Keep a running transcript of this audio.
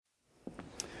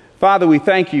Father, we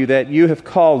thank you that you have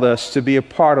called us to be a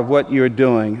part of what you're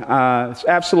doing. It's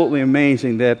absolutely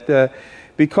amazing that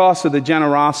because of the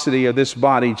generosity of this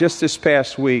body, just this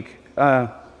past week,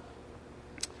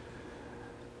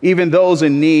 even those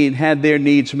in need had their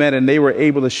needs met, and they were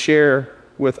able to share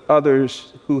with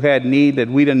others who had need that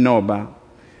we didn't know about.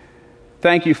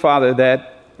 Thank you, Father,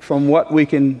 that from what we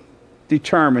can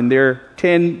determine, there are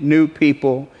 10 new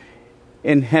people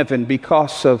in heaven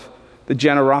because of the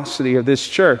generosity of this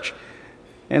church.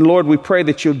 And Lord, we pray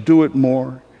that you'll do it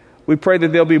more. We pray that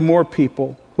there'll be more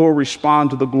people who will respond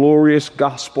to the glorious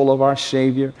gospel of our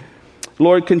Savior.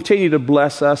 Lord, continue to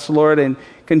bless us, Lord, and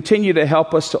continue to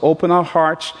help us to open our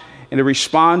hearts and to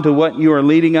respond to what you are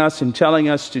leading us and telling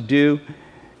us to do.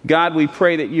 God, we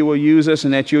pray that you will use us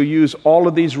and that you'll use all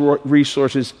of these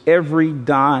resources, every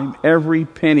dime, every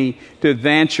penny, to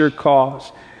advance your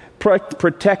cause.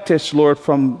 Protect us, Lord,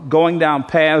 from going down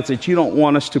paths that you don't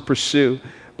want us to pursue.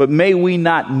 But may we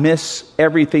not miss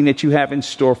everything that you have in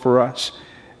store for us.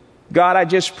 God, I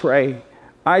just pray,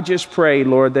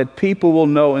 Lord, that people will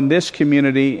know in this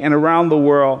community and around the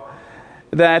world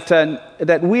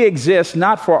that we exist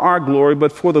not for our glory,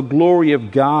 but for the glory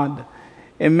of God.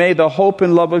 And may the hope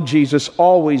and love of Jesus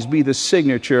always be the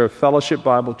signature of Fellowship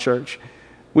Bible Church.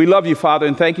 We love you, Father,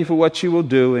 and thank you for what you will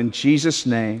do. In Jesus'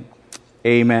 name,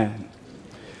 amen.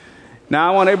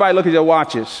 Now, I want everybody to look at their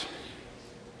watches.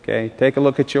 Okay, take a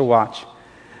look at your watch.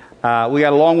 We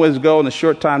got a long ways to go and a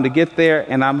short time to get there,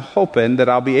 and I'm hoping that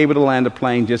I'll be able to land the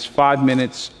plane just 5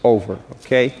 minutes over,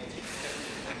 okay?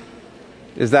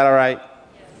 Is that all right?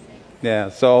 Yeah,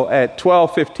 so at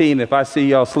 12:15, if I see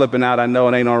y'all slipping out, I know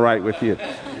it ain't all right with you.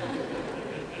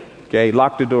 Okay,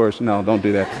 lock the doors. No, don't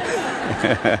do that.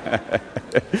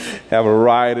 Have a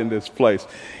riot in this place.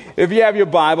 If you have your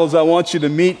Bibles, I want you to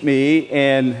meet me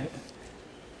in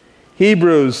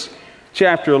Hebrews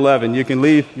chapter 11. You can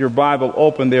leave your Bible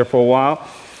open there for a while.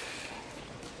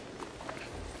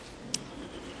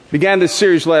 Began this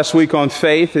series last week on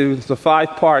faith. It was a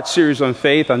 5-part series on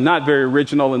faith. I'm not very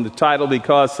original in the title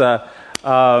because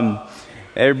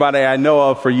everybody I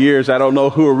know of for years, I don't know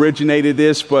who originated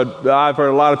this, but I've heard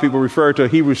a lot of people refer to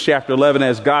Hebrews chapter 11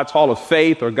 as God's Hall of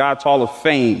Faith or God's Hall of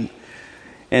Fame.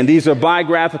 And these are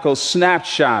biographical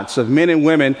snapshots of men and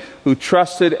women who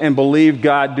trusted and believed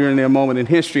God during their moment in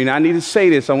history. And I need to say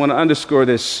this. I want to underscore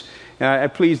this.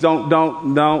 Please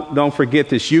don't forget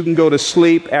this. You can go to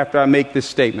sleep after I make this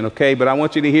statement, okay? But I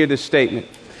want you to hear this statement.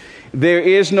 There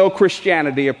is no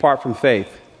Christianity apart from faith.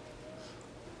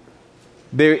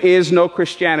 There is no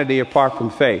Christianity apart from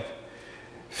faith.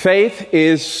 Faith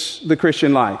is the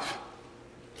Christian life.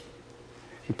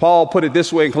 And Paul put it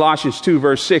this way in Colossians 2,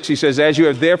 verse 6. He says, as you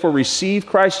have therefore received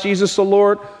Christ Jesus the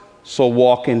Lord, so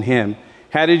walk in him.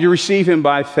 How did you receive him?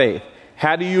 By faith.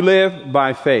 How do you live?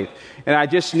 By faith. And I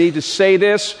just need to say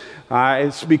this.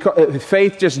 It's because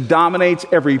faith just dominates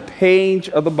every page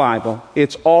of the Bible.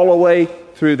 It's all the way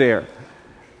through there.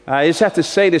 I just have to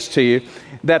say this to you,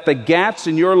 that the gaps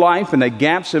in your life and the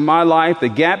gaps in my life, the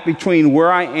gap between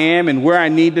where I am and where I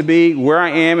need to be, where I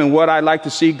am and what I'd like to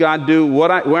see God do,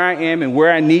 where I am and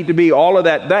where I need to be, all of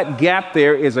that gap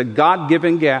there is a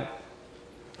God-given gap.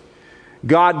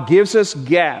 God gives us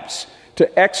gaps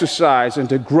to exercise and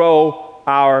to grow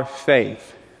our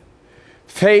faith.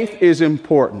 Faith is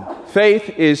important. Faith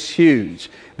is huge.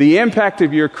 The impact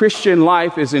of your Christian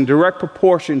life is in direct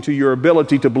proportion to your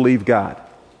ability to believe God.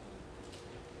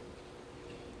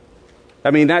 I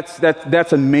mean,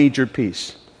 that's a major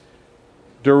piece.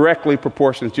 Directly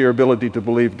proportionate to your ability to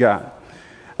believe God.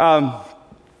 How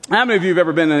many of you have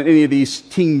ever been in any of these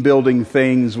team building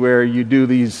things where you do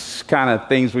these kind of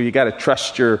things where you got to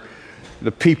trust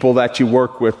the people that you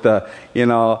work with?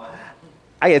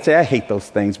 I gotta say, I hate those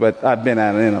things, but I've been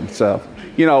in them. So,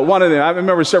 one of them, I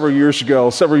remember several years ago,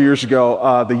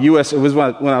 the U.S., it was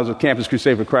when I was with Campus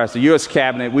Crusade for Christ, the U.S.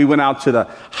 Cabinet, we went out to the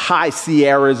high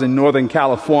Sierras in Northern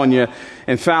California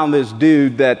and found this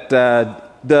dude that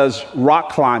does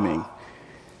rock climbing.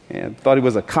 And thought he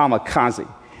was a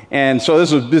kamikaze. And so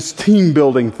this was this team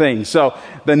building thing. So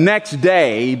the next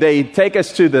day, they take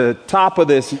us to the top of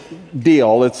this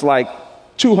deal. It's like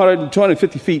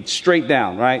 250 feet straight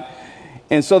down, right?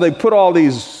 And so they put all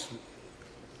these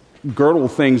girdle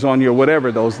things on you or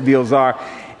whatever those deals are.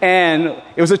 And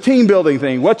it was a team building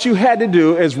thing. What you had to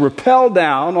do is rappel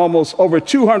down almost over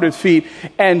 200 feet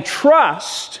and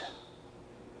trust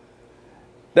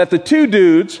that the two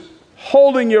dudes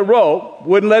holding your rope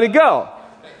wouldn't let it go.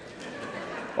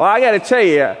 Well, I got to tell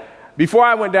you, before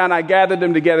I went down, I gathered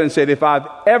them together and said, if I've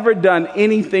ever done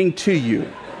anything to you,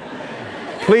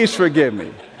 please forgive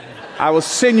me. I will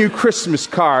send you Christmas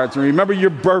cards and remember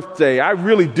your birthday. I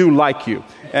really do like you.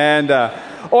 And,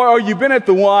 or you've been at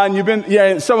the one,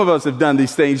 some of us have done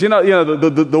these things.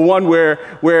 The one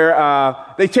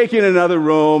where they take you in another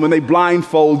room and they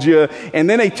blindfold you, and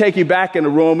then they take you back in the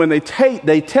room and they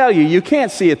tell you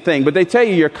can't see a thing, but they tell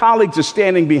you your colleagues are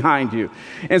standing behind you.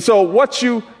 And so what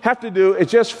you have to do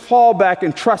is just fall back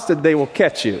and trust that they will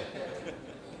catch you.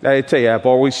 I tell you, I've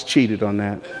always cheated on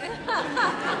that.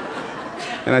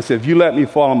 And I said, if you let me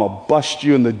fall, I'm going to bust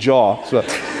you in the jaw. So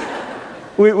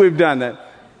we've done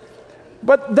that.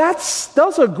 But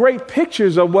those are great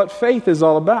pictures of what faith is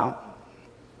all about.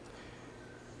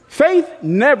 Faith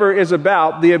never is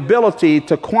about the ability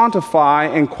to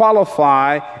quantify and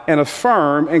qualify and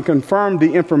affirm and confirm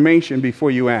the information before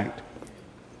you act.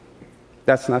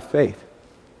 That's not faith.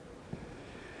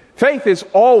 Faith is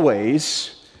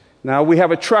always, now we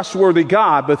have a trustworthy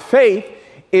God, but faith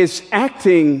is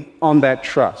acting on that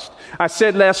trust. I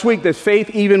said last week that faith,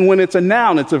 even when it's a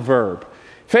noun, it's a verb.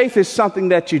 Faith is something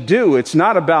that you do. It's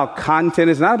not about content.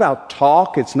 It's not about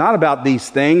talk. It's not about these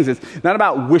things. It's not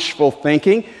about wishful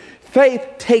thinking. Faith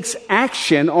takes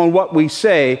action on what we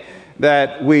say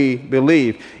that we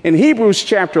believe. In Hebrews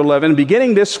chapter 11,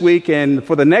 beginning this week and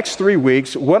for the next 3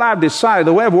 weeks, what I've decided,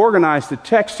 the way I've organized the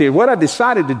text here, what I've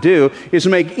decided to do is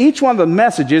make each one of the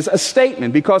messages a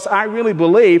statement, because I really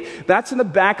believe that's in the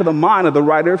back of the mind of the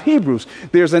writer of Hebrews.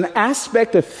 There's an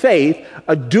aspect of faith,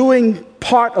 a doing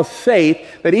part of faith,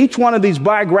 that each one of these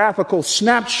biographical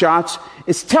snapshots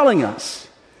is telling us.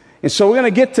 And so we're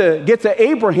going to get to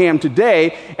Abraham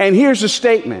today, and here's the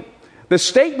statement. The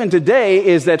statement today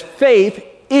is that faith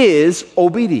is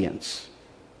obedience.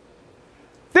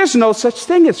 There's no such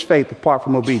thing as faith apart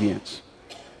from obedience.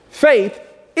 Faith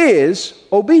is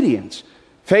obedience.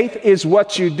 Faith is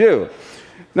what you do.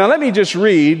 Now let me just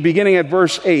read, beginning at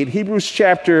verse 8, Hebrews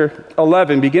chapter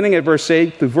 11, beginning at verse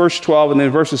 8 through verse 12, and then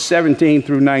verses 17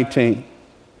 through 19.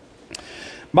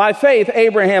 By faith,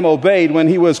 Abraham obeyed when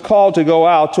he was called to go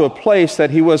out to a place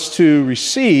that he was to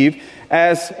receive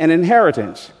as an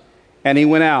inheritance. And he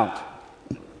went out,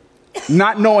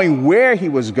 not knowing where he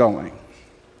was going.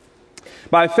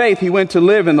 By faith, he went to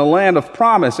live in the land of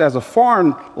promise as a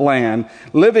foreign land,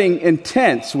 living in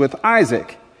tents with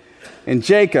Isaac and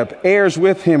Jacob, heirs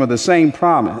with him of the same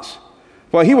promise.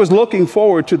 For he was looking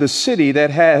forward to the city that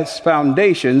has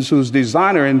foundations, whose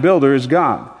designer and builder is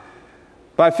God.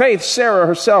 By faith, Sarah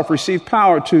herself received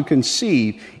power to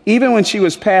conceive, even when she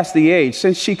was past the age,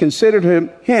 since she considered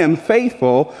him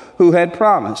faithful who had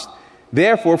promised.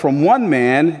 Therefore, from one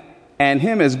man, and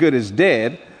him as good as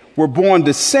dead, were born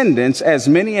descendants as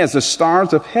many as the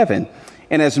stars of heaven,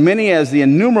 and as many as the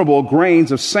innumerable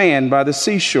grains of sand by the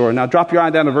seashore. Now drop your eye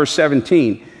down to verse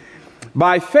 17.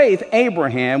 By faith,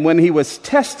 Abraham, when he was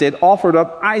tested, offered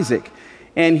up Isaac.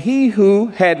 And he who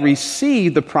had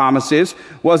received the promises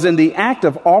was in the act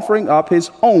of offering up his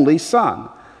only son,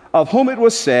 of whom it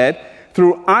was said,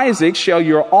 through Isaac shall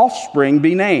your offspring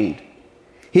be named.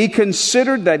 He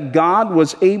considered that God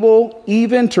was able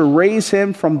even to raise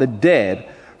him from the dead,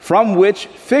 from which,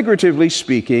 figuratively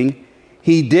speaking,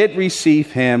 he did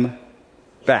receive him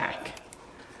back.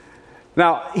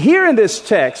 Now, here in this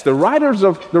text, the writer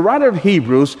of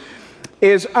Hebrews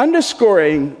is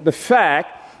underscoring the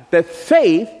fact that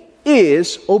faith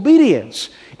is obedience.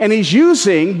 And he's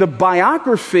using the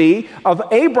biography of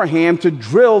Abraham to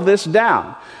drill this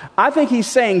down. I think he's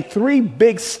saying 3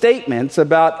 big statements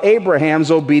about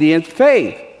Abraham's obedient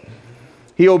faith.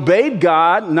 He obeyed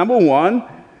God, number 1,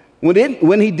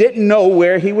 when he didn't know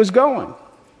where he was going.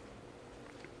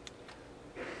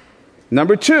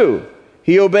 Number 2,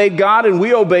 he obeyed God, and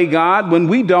we obey God when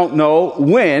we don't know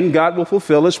when God will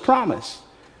fulfill his promise.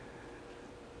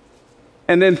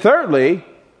 And then thirdly,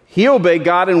 he obeyed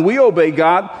God and we obey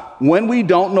God when we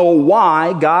don't know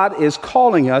why God is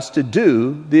calling us to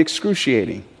do the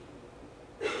excruciating.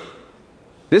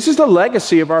 This is the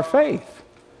legacy of our faith.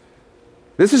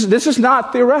 This is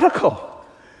not theoretical.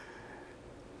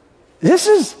 This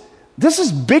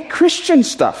is big Christian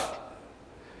stuff.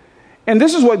 And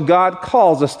this is what God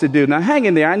calls us to do. Now hang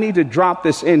in there. I need to drop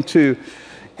this into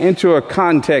a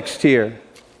context here.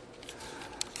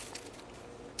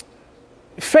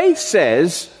 Faith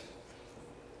says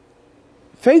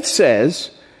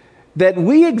that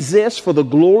we exist for the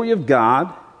glory of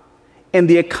God and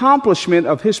the accomplishment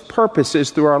of his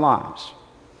purposes through our lives.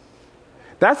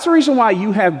 That's the reason why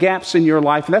you have gaps in your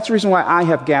life, and that's the reason why I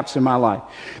have gaps in my life.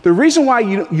 The reason why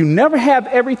you never have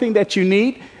everything that you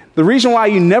need, the reason why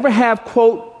you never have,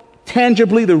 quote,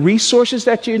 tangibly the resources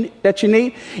that you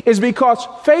need, is because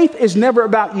faith is never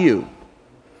about you.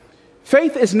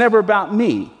 Faith is never about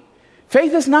me.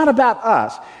 Faith is not about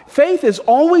us. Faith is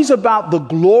always about the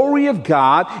glory of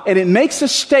God, and it makes a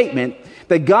statement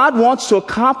that God wants to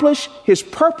accomplish his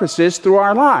purposes through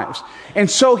our lives. And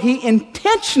so he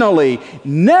intentionally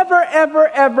never, ever,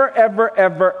 ever, ever,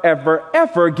 ever, ever,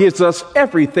 ever gives us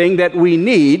everything that we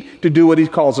need to do what he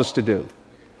calls us to do.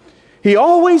 He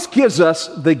always gives us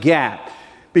the gap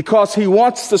because he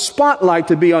wants the spotlight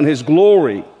to be on his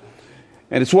glory.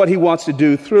 And it's what he wants to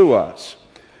do through us.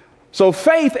 So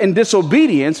faith and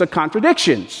disobedience are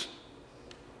contradictions.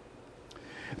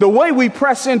 The way we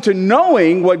press into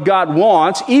knowing what God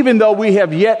wants, even though we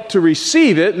have yet to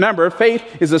receive it, remember, faith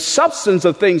is the substance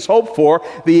of things hoped for,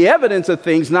 the evidence of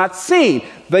things not seen.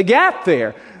 The gap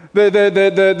there.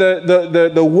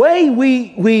 The way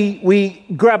we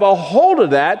grab a hold of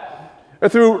that are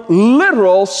through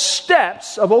literal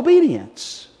steps of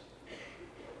obedience.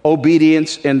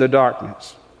 Obedience in the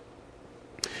darkness.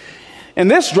 And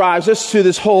this drives us to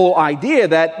this whole idea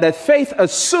that faith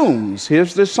assumes.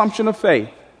 Here's the assumption of faith.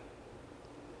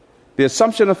 The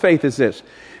assumption of faith is this.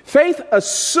 Faith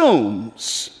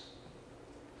assumes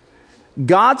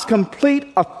God's complete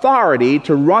authority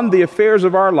to run the affairs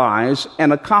of our lives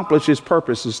and accomplish his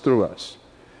purposes through us.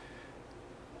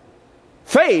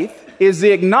 Faith is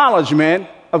the acknowledgement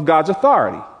of God's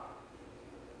authority.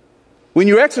 When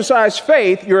you exercise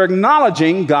faith, you're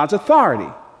acknowledging God's authority.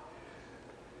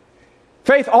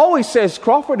 Faith always says,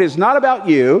 Crawford, it's not about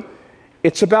you,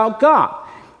 it's about God.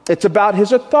 It's about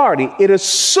his authority. It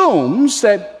assumes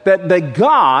that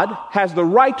God has the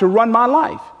right to run my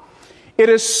life. It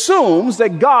assumes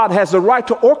that God has the right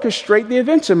to orchestrate the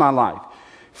events in my life.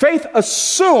 Faith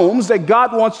assumes that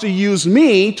God wants to use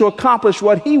me to accomplish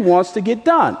what he wants to get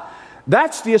done.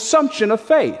 That's the assumption of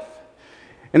faith.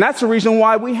 And that's the reason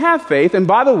why we have faith. And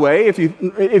by the way, if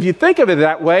you think of it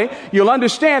that way, you'll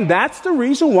understand that's the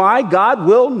reason why God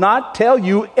will not tell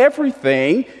you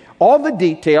everything, all the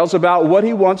details about what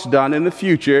he wants done in the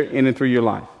future in and through your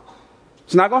life.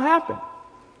 It's not going to happen.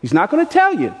 He's not going to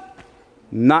tell you.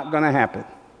 Not going to happen.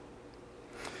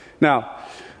 Now,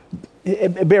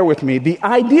 bear with me. The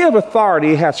idea of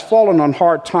authority has fallen on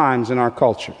hard times in our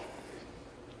culture.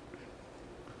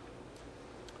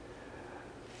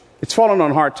 It's fallen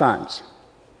on hard times.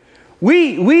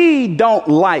 We don't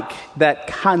like that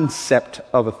concept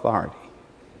of authority.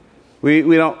 We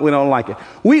don't like it.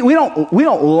 We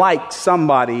don't like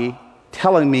somebody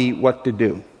telling me what to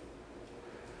do.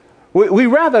 We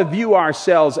rather view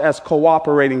ourselves as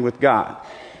cooperating with God.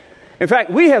 In fact,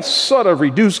 we have sort of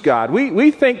reduced God. We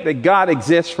think that God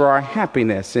exists for our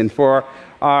happiness and for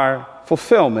our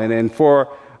fulfillment and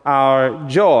for our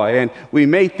joy. And we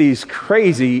make these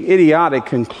crazy, idiotic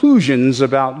conclusions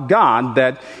about God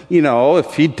that,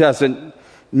 if he doesn't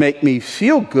make me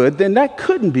feel good, then that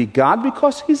couldn't be God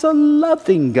because he's a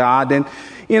loving God.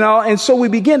 And so we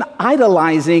begin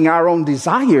idolizing our own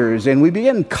desires and we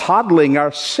begin coddling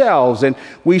ourselves and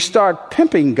we start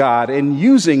pimping God and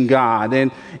using God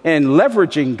and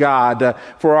leveraging God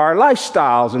for our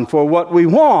lifestyles and for what we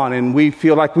want, and we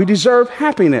feel like we deserve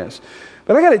happiness.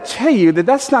 But I got to tell you that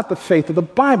that's not the faith of the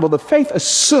Bible. The faith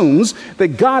assumes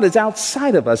that God is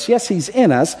outside of us. Yes, he's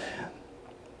in us.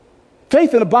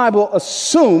 Faith in the Bible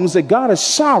assumes that God is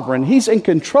sovereign. He's in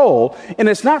control. And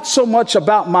it's not so much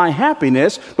about my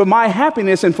happiness, but my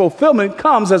happiness and fulfillment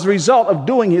comes as a result of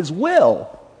doing his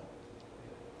will,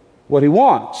 what he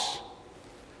wants.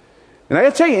 And I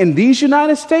got to tell you, in these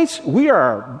United States, we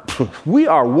are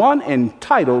one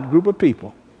entitled group of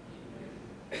people.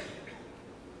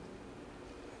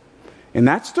 And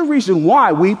that's the reason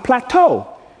why we plateau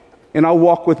in our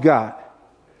walk with God.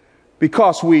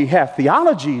 Because we have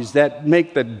theologies that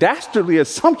make the dastardly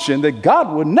assumption that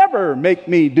God would never make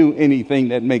me do anything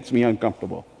that makes me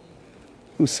uncomfortable.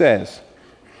 Who says?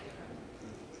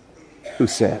 Who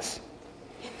says?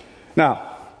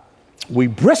 Now, we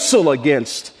bristle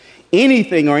against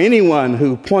anything or anyone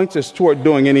who points us toward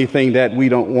doing anything that we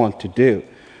don't want to do.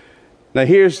 Now,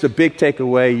 here's the big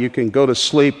takeaway. You can go to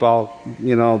sleep.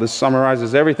 This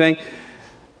summarizes everything.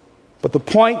 But the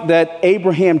point that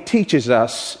Abraham teaches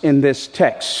us in this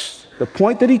text, the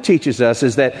point that he teaches us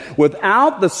is that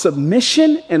without the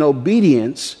submission and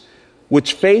obedience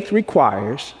which faith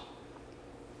requires,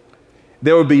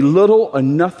 there will be little or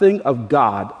nothing of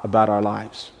God about our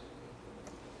lives.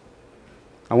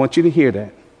 I want you to hear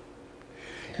that.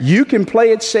 You can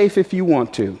play it safe if you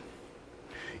want to.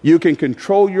 You can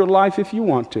control your life if you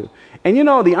want to. And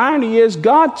the irony is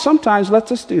God sometimes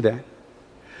lets us do that.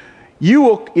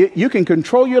 You can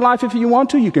control your life if you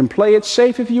want to. You can play it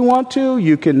safe if you want to.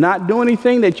 You cannot do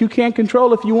anything that you can't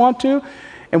control if you want to.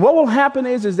 And what will happen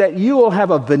is that you will have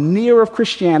a veneer of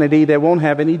Christianity that won't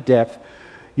have any depth.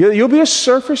 You'll be a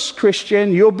surface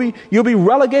Christian. You'll be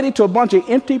relegated to a bunch of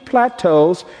empty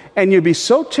plateaus, and you'll be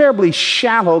so terribly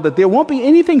shallow that there won't be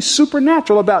anything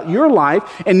supernatural about your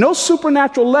life and no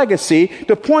supernatural legacy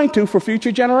to point to for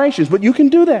future generations. But you can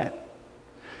do that.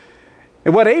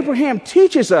 And what Abraham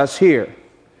teaches us here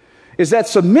is that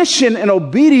submission and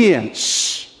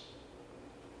obedience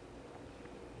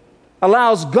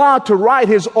allows God to write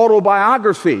his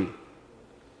autobiography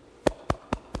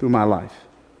through my life.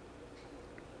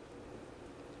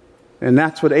 And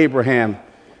that's what Abraham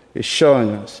is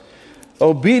showing us.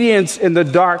 Obedience in the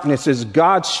darkness is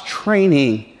God's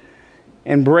training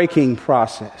and breaking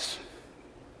process.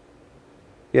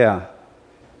 Yeah,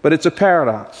 but it's a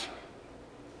paradox.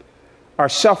 Our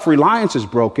self-reliance is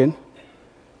broken,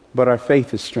 but our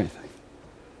faith is strengthened.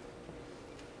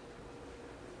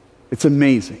 It's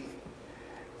amazing.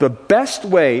 The best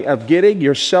way of getting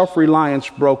your self-reliance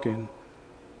broken,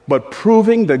 but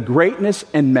proving the greatness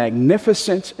and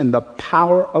magnificence and the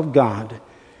power of God,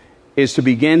 is to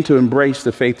begin to embrace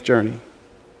the faith journey.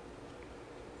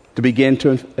 To begin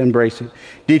to embrace it.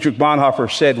 Dietrich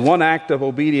Bonhoeffer said, one act of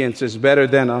obedience is better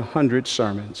than 100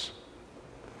 sermons.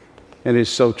 And it is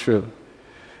so true.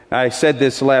 I said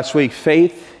this last week.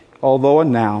 Faith, although a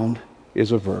noun,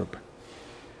 is a verb.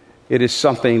 It is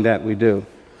something that we do.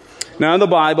 Now in the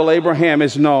Bible, Abraham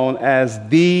is known as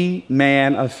the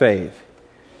man of faith.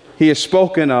 He is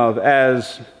spoken of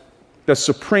as the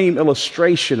supreme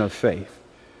illustration of faith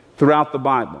throughout the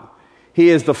Bible. He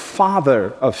is the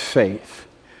father of faith.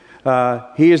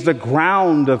 He is the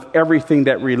ground of everything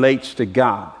that relates to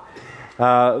God.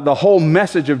 The whole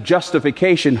message of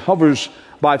justification hovers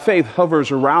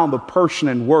around the person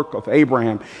and work of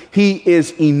Abraham. He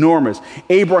is enormous.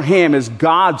 Abraham is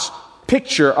God's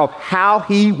picture of how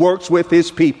he works with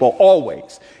his people,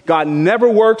 always. God never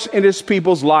works in his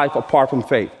people's life apart from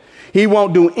faith. He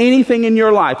won't do anything in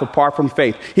your life apart from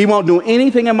faith. He won't do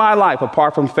anything in my life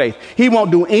apart from faith. He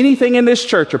won't do anything in this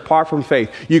church apart from faith.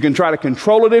 You can try to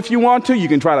control it if you want to. You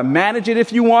can try to manage it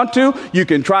if you want to. You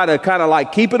can try to kind of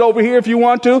like keep it over here if you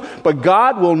want to. But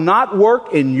God will not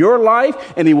work in your life,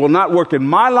 and he will not work in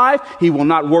my life. He will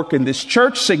not work in this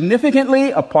church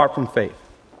significantly apart from faith.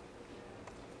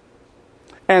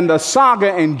 And the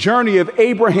saga and journey of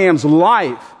Abraham's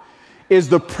life is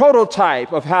the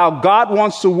prototype of how God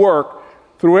wants to work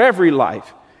through every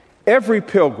life, every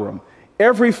pilgrim,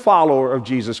 every follower of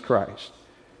Jesus Christ.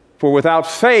 For without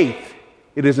faith,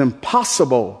 it is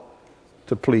impossible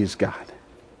to please God.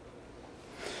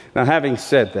 Now, having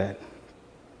said that,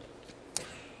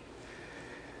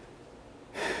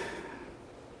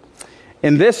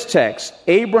 in this text,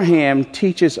 Abraham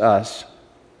teaches us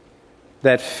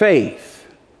that faith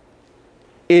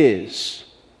is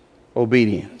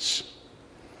obedience.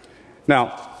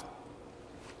 Now,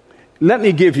 let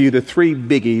me give you the three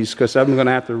biggies, because I'm going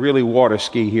to have to really water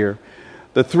ski here.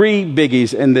 The three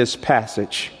biggies in this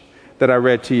passage that I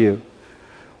read to you.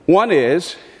 One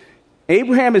is,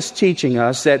 Abraham is teaching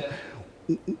us that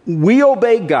we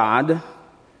obey God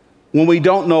when we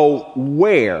don't know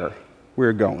where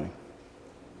we're going.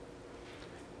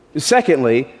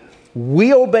 Secondly,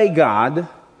 we obey God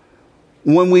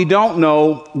when we don't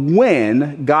know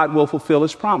when God will fulfill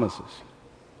his promises.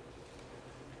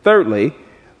 Thirdly,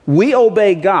 we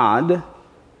obey God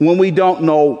when we don't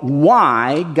know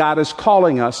why God is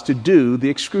calling us to do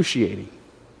the excruciating.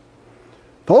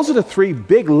 Those are the three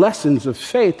big lessons of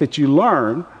faith that you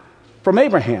learn from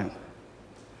Abraham.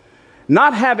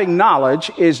 Not having knowledge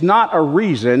is not a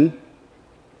reason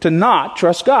to not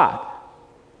trust God.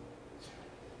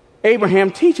 Abraham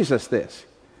teaches us this,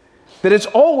 that it's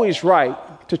always right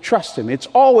to trust him. It's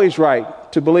always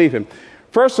right to believe him.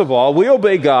 First of all, we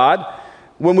obey God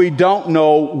when we don't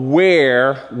know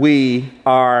where we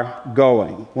are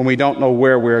going. When we don't know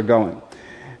where we're going.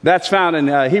 That's found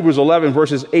in Hebrews 11,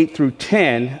 verses 8 through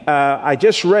 10. I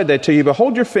just read that to you, but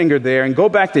hold your finger there and go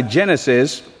back to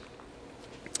Genesis.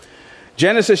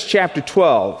 Genesis chapter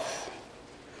 12.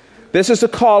 This is the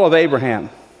call of Abraham.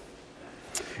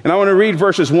 And I want to read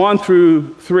verses 1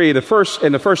 through 3, the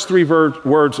first three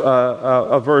words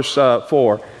of verse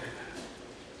 4.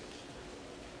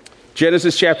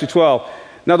 Genesis chapter 12.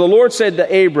 Now the Lord said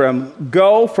to Abram,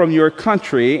 "Go from your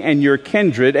country and your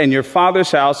kindred and your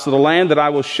father's house to the land that I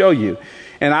will show you.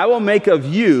 And I will make of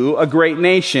you a great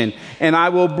nation, and I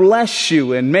will bless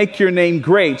you and make your name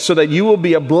great, so that you will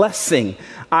be a blessing.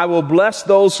 I will bless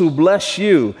those who bless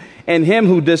you, and him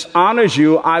who dishonors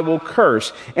you I will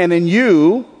curse. And in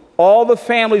you all the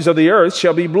families of the earth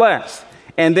shall be blessed."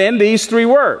 And then these three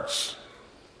words.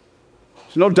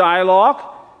 There's no dialogue,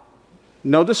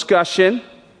 no discussion,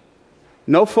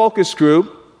 no focus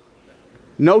group,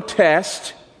 no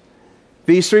test,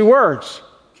 These three words.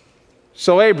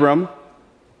 So Abram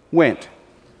went.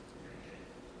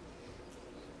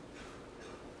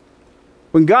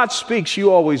 When God speaks, you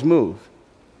always move.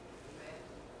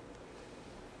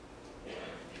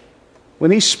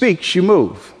 When he speaks, you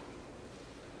move.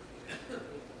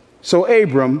 So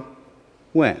Abram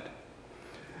went.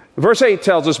 Verse 8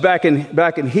 tells us, back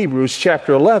in Hebrews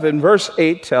chapter 11, verse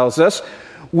 8 tells us,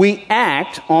 we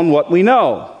act on what we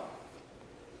know.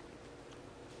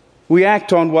 We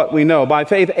act on what we know. By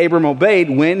faith, Abram obeyed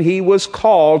when he was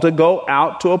called to go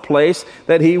out to a place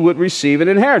that he would receive an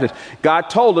inheritance. God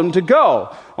told him to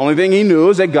go. Only thing he knew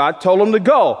is that God told him to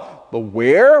go. The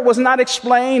where was not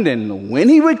explained, and when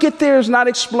he would get there is not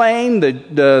explained.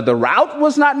 The route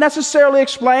was not necessarily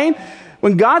explained.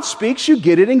 When God speaks, you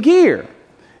get it in gear.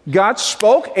 God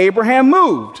spoke, Abraham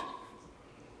moved.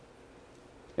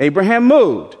 Abraham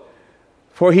moved.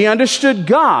 For he understood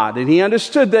God, and he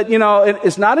understood that,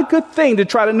 it's not a good thing to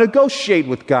try to negotiate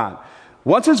with God.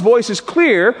 Once his voice is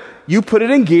clear, you put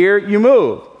it in gear, you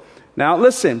move. Now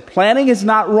listen, planning is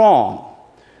not wrong.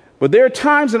 But there are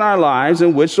times in our lives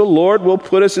in which the Lord will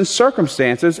put us in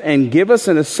circumstances and give us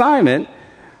an assignment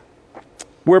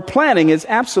where planning is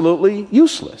absolutely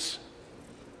useless.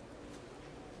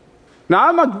 Now,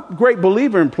 I'm a great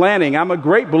believer in planning. I'm a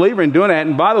great believer in doing that.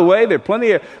 And by the way, there are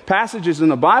plenty of passages in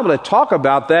the Bible that talk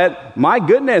about that. My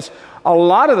goodness, a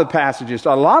lot of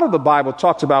the Bible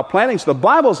talks about planning. So the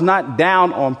Bible's not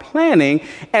down on planning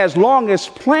as long as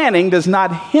planning does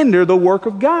not hinder the work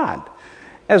of God.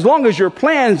 As long as your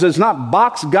plans does not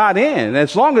box God in,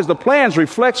 as long as the plans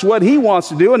reflects what he wants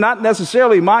to do and not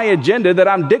necessarily my agenda that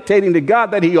I'm dictating to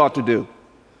God that he ought to do.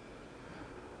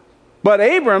 But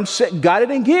Abram got it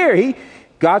in gear.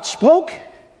 God spoke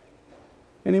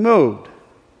and he moved.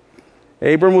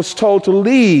 Abram was told to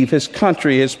leave his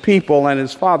country, his people, and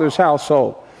his father's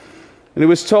household. And he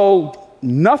was told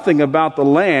nothing about the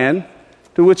land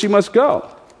to which he must go.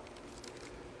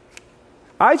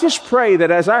 I just pray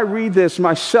that as I read this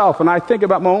myself and I think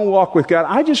about my own walk with God,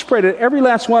 I just pray that every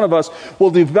last one of us will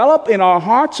develop in our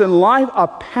hearts and life a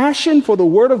passion for the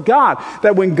Word of God.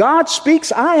 That when God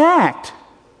speaks, I act.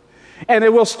 And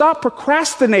it will stop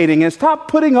procrastinating and stop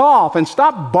putting off and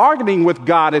stop bargaining with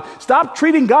God and stop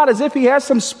treating God as if he has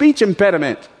some speech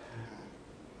impediment.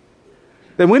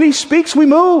 That when he speaks, we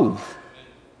move.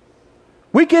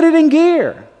 We get it in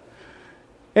gear.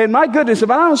 And my goodness, if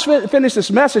I don't finish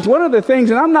this message, one of the things,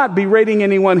 and I'm not berating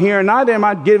anyone here, neither am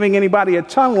I giving anybody a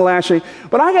tongue lashing,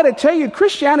 but I got to tell you,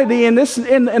 Christianity in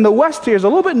the West here is a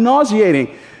little bit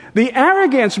nauseating. The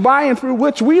arrogance by and through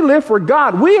which we live for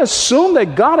God, we assume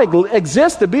that God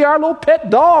exists to be our little pet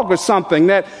dog or something,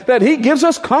 that he gives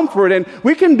us comfort and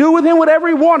we can do with him whatever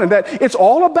we want, and that it's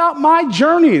all about my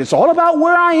journey. It's all about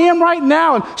where I am right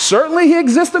now. And certainly he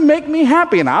exists to make me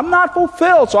happy, and I'm not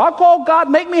fulfilled. So I'll call God,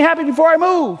 make me happy before I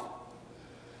move.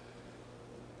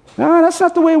 No, that's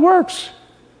not the way it works.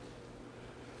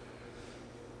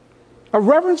 A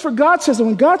reverence for God says that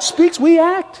when God speaks, we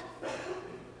act.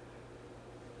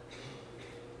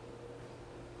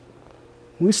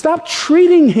 We stop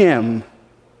treating him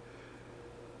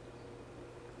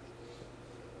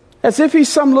as if he's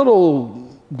some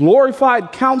little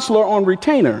glorified counselor on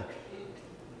retainer.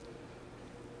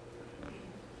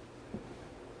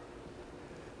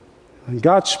 When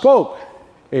God spoke,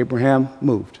 Abraham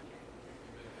moved.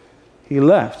 He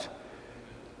left.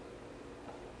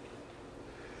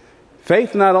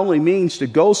 Faith not only means to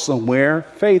go somewhere,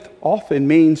 faith often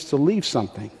means to leave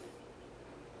something.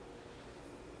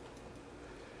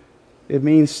 It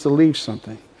means to leave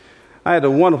something. I had a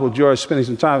wonderful joy of spending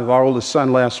some time with our oldest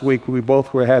son last week. We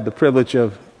both had the privilege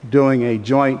of doing a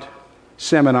joint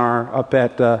seminar up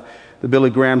at the Billy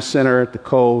Graham Center at the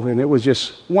Cove, and it was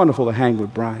just wonderful to hang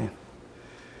with Brian.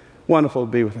 Wonderful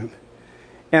to be with him.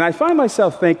 And I find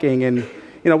myself thinking, and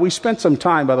we spent some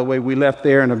time, by the way, we left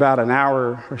there, and about an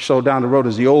hour or so down the road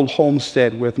is the old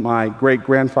homestead with my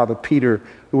great-grandfather Peter,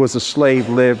 who was a slave,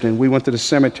 lived, and we went to the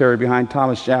cemetery behind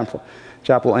Thomas Chapel,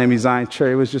 Amy Zion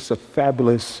Church. It was just a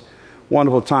fabulous,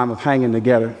 wonderful time of hanging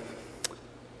together.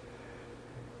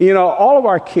 All of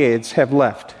our kids have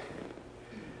left.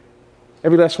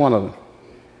 Every last one of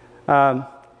them.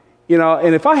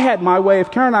 And if I had my way, if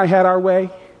Karen and I had our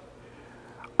way,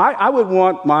 I would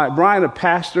want Brian a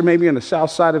pastor, maybe on the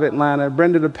south side of Atlanta,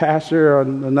 Brenda the pastor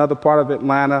on another part of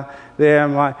Atlanta. There,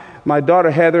 my daughter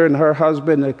Heather and her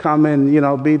husband to come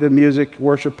and be the music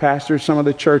worship pastor, some of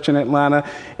the church in Atlanta,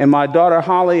 and my daughter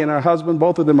Holly and her husband,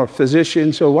 both of them are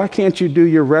physicians. So why can't you do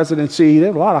your residency?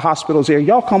 There are a lot of hospitals here.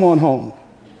 Y'all come on home.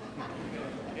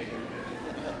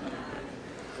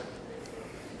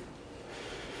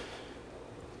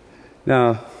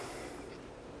 Now,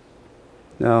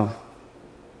 No.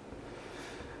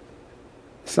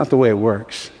 It's not the way it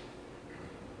works.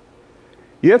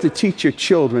 You have to teach your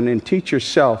children and teach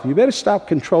yourself. You better stop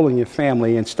controlling your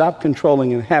family and stop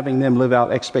controlling and having them live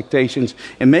out expectations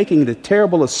and making the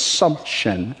terrible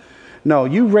assumption. No,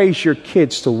 you raise your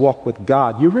kids to walk with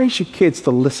God. You raise your kids to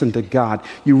listen to God.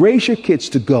 You raise your kids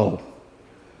to go.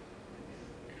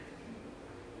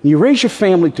 You raise your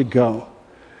family to go.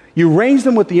 You raise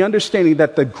them with the understanding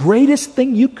that the greatest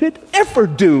thing you could ever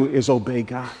do is obey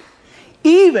God,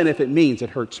 even if it means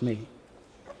it hurts me.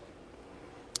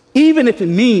 Even if it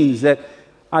means that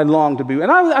I long to be.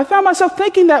 And I found myself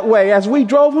thinking that way as we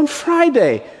drove on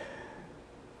Friday.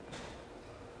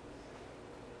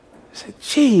 I said,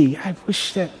 gee, I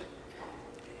wish that.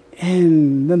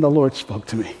 And then the Lord spoke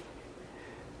to me.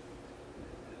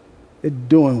 They're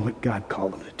doing what God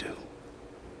called them to do.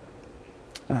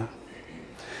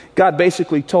 God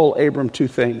basically told Abram two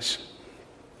things.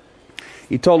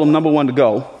 He told him, number one, to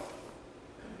go.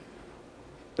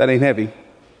 That ain't heavy.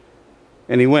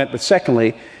 And he went. But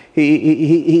secondly,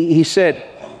 he said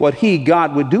what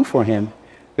God would do for him.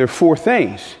 There are four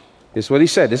things. This is what he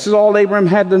said. This is all Abraham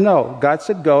had to know. God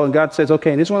said go, and God says,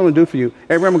 okay, and this is what I'm going to do for you.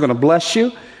 Abraham, I'm going to bless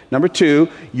you. Number two,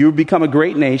 you will become a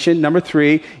great nation. Number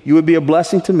three, you will be a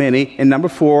blessing to many. And number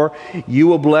four, you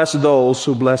will bless those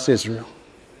who bless Israel.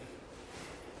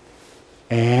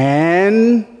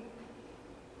 And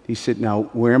he said, now,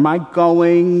 where am I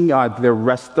going? Are there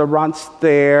restaurants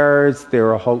there? Is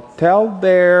there a hotel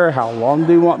there? How long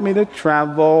do you want me to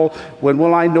travel? When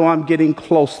will I know I'm getting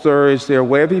closer? Is there a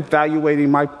way of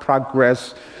evaluating my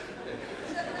progress?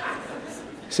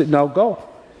 He said, no, go.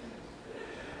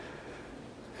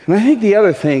 And I think the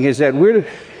other thing is that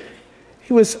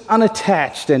he was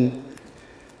unattached and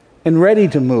ready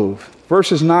to move.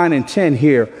 Verses 9 and 10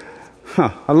 here.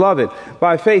 I love it.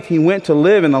 By faith, he went to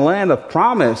live in the land of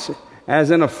promise, as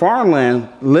in a foreign land,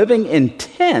 living in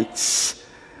tents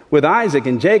with Isaac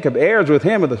and Jacob, heirs with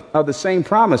him of the same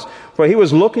promise. For he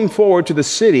was looking forward to the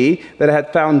city that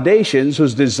had foundations,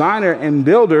 whose designer and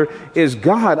builder is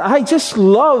God. I just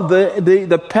love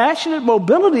the passionate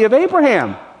mobility of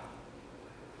Abraham.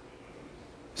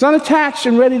 He's unattached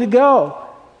and ready to go.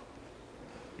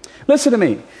 Listen to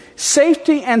me.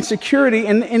 Safety and security,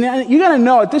 and you got to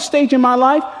know, at this stage in my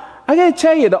life, I got to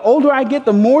tell you, the older I get,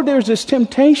 the more there's this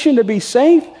temptation to be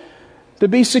safe, to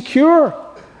be secure.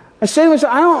 I say to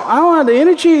myself, I don't have the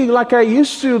energy like I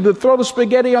used to throw the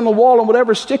spaghetti on the wall and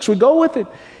whatever sticks, we go with it,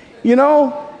 you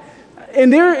know.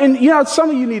 And you know, some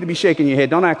of you need to be shaking your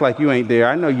head. Don't act like you ain't there.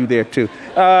 I know you there too.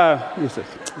 You said,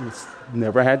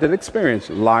 never had that experience,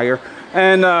 liar.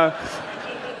 And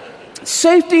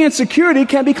safety and security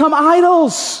can become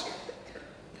idols.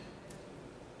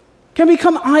 Can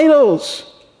become idols.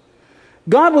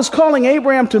 God was calling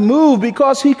Abraham to move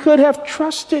because he could have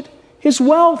trusted his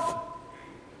wealth.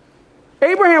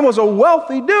 Abraham was a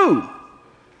wealthy dude.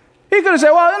 He could have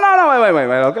said, well, no, wait.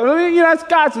 Okay. You know,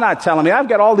 God's not telling me. I've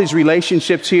got all these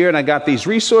relationships here, and I got these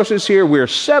resources here. We're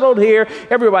settled here.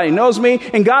 Everybody knows me.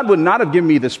 And God would not have given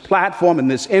me this platform and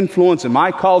this influence in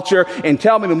my culture and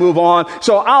tell me to move on.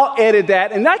 So I'll edit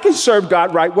that, and I can serve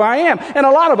God right where I am. And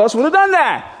a lot of us would have done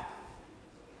that.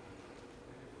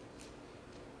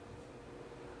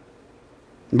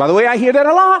 And by the way, I hear that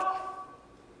a lot.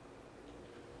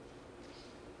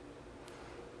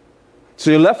 So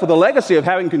you're left with a legacy of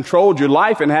having controlled your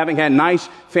life and having had nice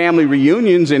family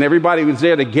reunions and everybody was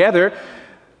there together.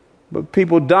 But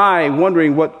people die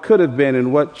wondering what could have been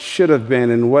and what should have been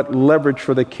and what leverage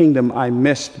for the kingdom I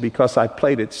missed because I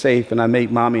played it safe and I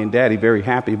made mommy and daddy very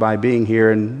happy by being here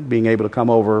and being able to come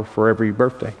over for every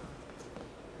birthday.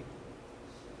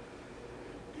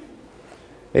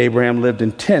 Abraham lived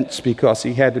in tents because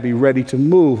he had to be ready to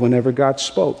move whenever God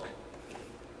spoke.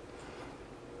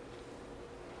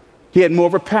 He had more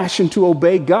of a passion to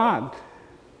obey God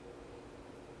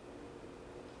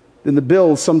than to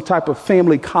build some type of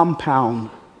family compound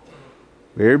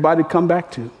where everybody would come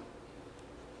back to.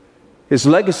 His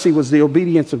legacy was the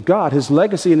obedience of God. His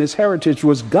legacy and his heritage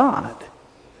was God.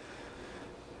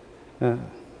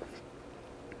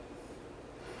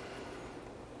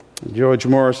 George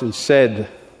Morrison said,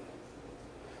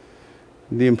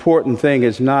 the important thing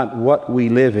is not what we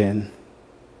live in,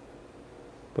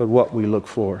 but what we look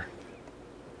for.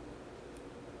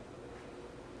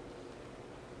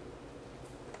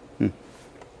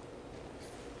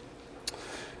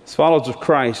 As followers of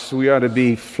Christ, we are to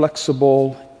be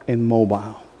flexible and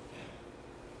mobile.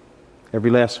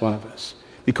 Every last one of us.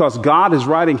 Because God is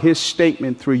writing his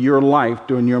statement through your life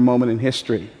during your moment in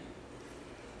history.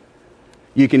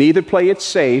 You can either play it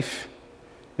safe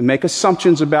and make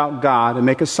assumptions about God and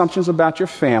make assumptions about your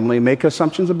family, make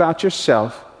assumptions about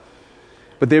yourself,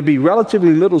 but there'd be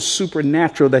relatively little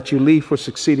supernatural that you leave for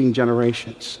succeeding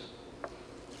generations.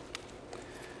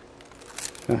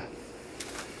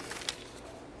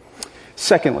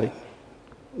 Secondly,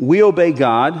 we obey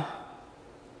God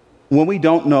when we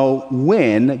don't know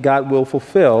when God will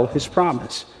fulfill his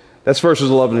promise. That's verses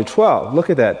 11 to 12.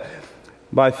 Look at that.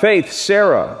 By faith,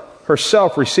 Sarah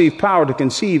herself received power to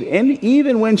conceive, and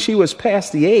even when she was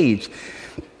past the age,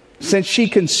 since she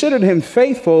considered him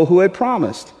faithful who had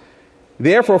promised.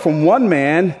 Therefore, from one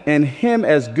man, and him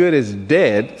as good as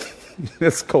dead,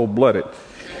 that's cold-blooded.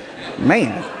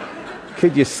 Man,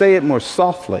 could you say it more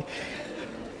softly?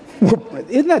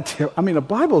 Isn't that terrible? I mean, the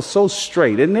Bible's so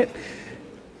straight, isn't it?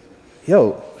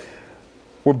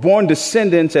 We're born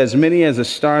descendants as many as the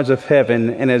stars of heaven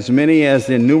and as many as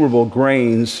the innumerable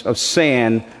grains of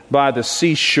sand by the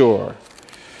seashore.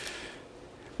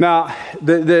 Now,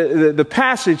 the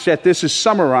passage that this is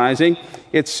summarizing,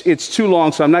 it's too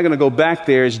long, so I'm not going to go back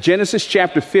there. It's Genesis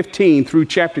chapter 15 through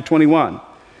chapter 21.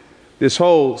 This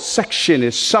whole section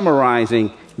is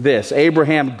summarizing this.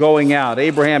 Abraham going out,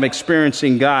 Abraham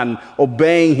experiencing God and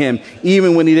obeying him,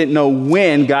 even when he didn't know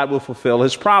when God will fulfill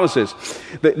his promises.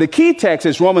 The key text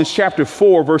is Romans chapter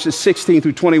 4, verses 16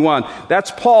 through 21.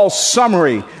 That's Paul's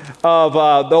summary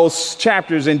of those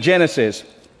chapters in Genesis.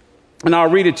 And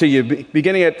I'll read it to you,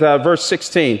 beginning at verse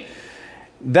 16.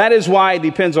 That is why it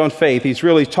depends on faith. He's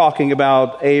really talking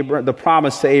about the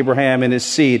promise to Abraham and his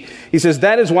seed. He says,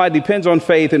 that is why it depends on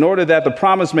faith, in order that the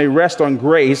promise may rest on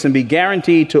grace and be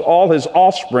guaranteed to all his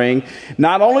offspring,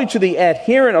 not only to the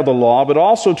adherent of the law, but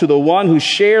also to the one who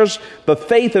shares the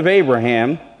faith of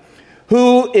Abraham,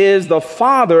 who is the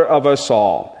father of us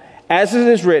all. As it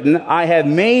is written, I have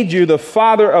made you the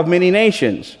father of many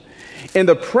nations, in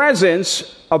the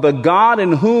presence of the God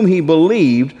in whom he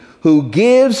believed, who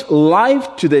gives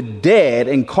life to the dead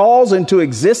and calls into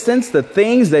existence the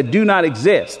things that do not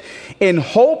exist. In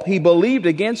hope he believed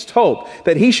against hope,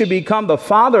 that he should become the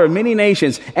father of many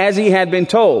nations, as he had been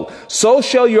told. So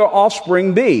shall your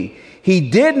offspring be. He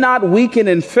did not weaken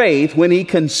in faith when he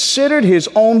considered his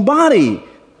own body,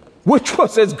 which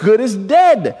was as good as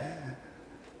dead,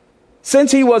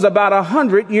 since he was about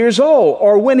 100 years old,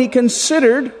 or when he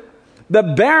considered the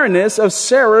barrenness of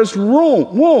Sarah's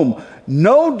womb.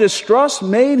 No distrust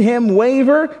made him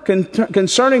waver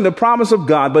concerning the promise of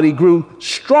God, but he grew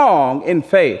strong in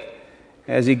faith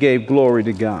as he gave glory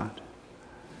to God.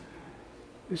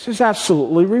 This is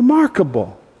absolutely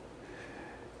remarkable.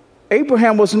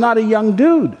 Abraham was not a young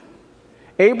dude.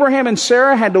 Abraham and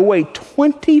Sarah had to wait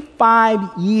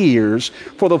 25 years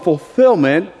for the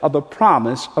fulfillment of the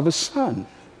promise of a son.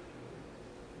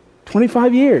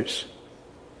 25 years.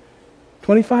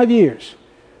 25 years.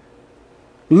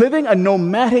 Living a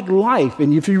nomadic life.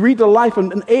 And if you read the life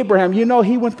of Abraham, you know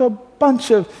he went through a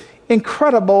bunch of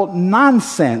incredible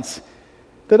nonsense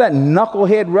to that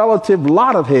knucklehead relative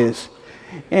Lot of his.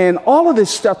 And all of this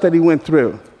stuff that he went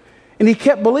through. And he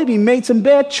kept believing. He made some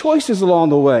bad choices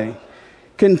along the way.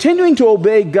 Continuing to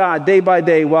obey God day by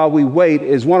day while we wait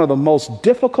is one of the most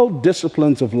difficult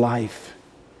disciplines of life.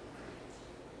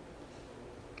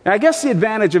 And I guess the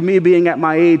advantage of me being at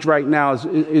my age right now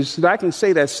is that I can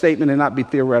say that statement and not be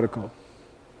theoretical.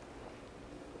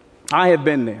 I have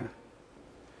been there.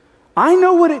 I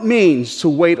know what it means to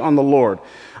wait on the Lord.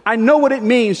 I know what it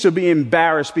means to be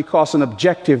embarrassed because an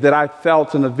objective that I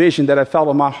felt and a vision that I felt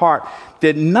in my heart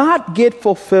did not get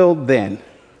fulfilled then.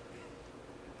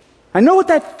 I know what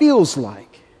that feels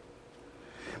like.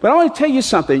 But I want to tell you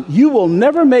something. You will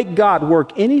never make God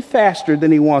work any faster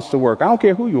than he wants to work. I don't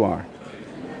care who you are.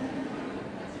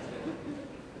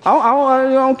 I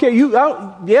don't care.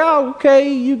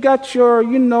 Okay, you got your,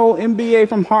 MBA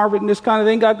from Harvard and this kind of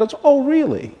thing. God goes, oh,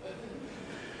 really?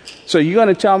 So you're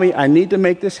going to tell me I need to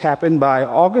make this happen by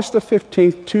August the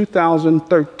 15th,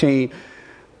 2013,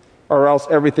 or else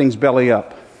everything's belly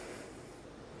up.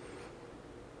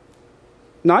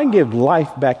 Now, I can give life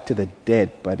back to the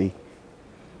dead, buddy.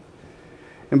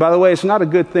 And by the way, it's not a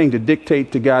good thing to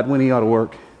dictate to God when he ought to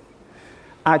work.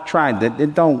 I tried that.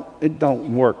 It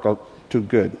don't work too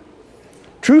good.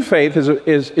 True faith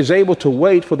is able to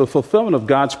wait for the fulfillment of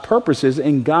God's purposes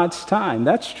in God's time.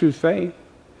 That's true faith.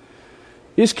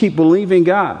 You just keep believing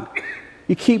God.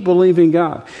 You keep believing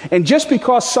God. And just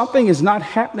because something is not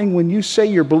happening when you say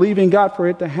you're believing God for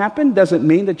it to happen doesn't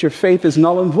mean that your faith is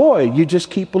null and void. You just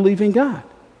keep believing God.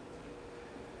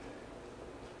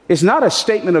 It's not a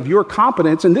statement of your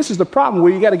competence, and this is the problem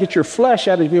where you got to get your flesh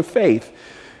out of your faith.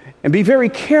 And be very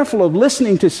careful of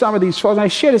listening to some of these folks. And I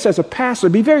share this as a pastor.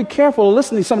 Be very careful of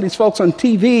listening to some of these folks on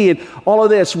TV and all of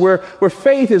this, where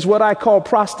faith is what I call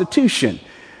prostitution.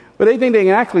 But they think they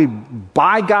can actually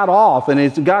buy God off,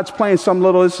 and God's playing some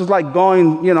little, this is like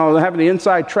going, having the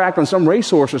inside track on some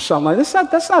racehorse or something like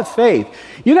that. That's not faith.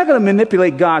 You're not going to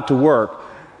manipulate God to work.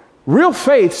 Real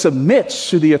faith submits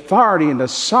to the authority and the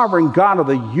sovereign God of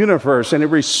the universe, and it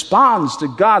responds to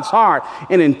God's heart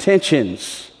and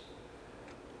intentions.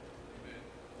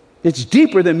 It's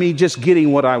deeper than me just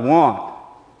getting what I want.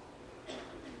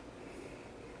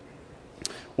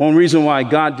 One reason why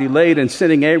God delayed in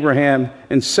sending Abraham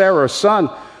and Sarah a son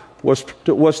was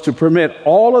to permit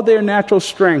all of their natural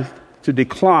strength to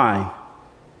decline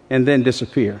and then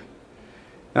disappear.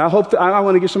 And I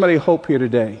want to give somebody hope here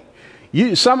today.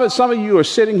 Some of you are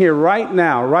sitting here right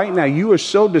now. You are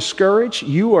so discouraged.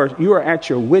 You are at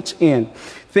your wits' end.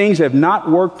 Things have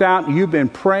not worked out. You've been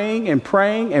praying and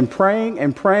praying and praying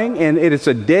and praying, and it is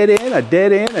a dead end, a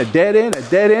dead end, a dead end, a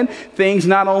dead end. Things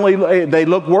not only, they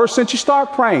look worse since you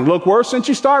start praying. Look worse since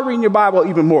you start reading your Bible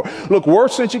even more. Look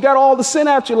worse since you got all the sin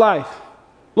out your life.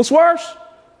 Looks worse.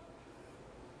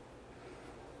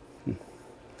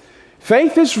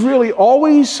 Faith is really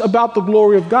always about the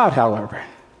glory of God, however.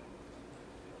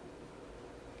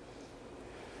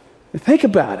 Think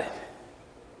about it.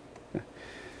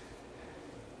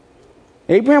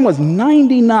 Abraham was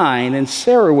 99 and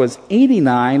Sarah was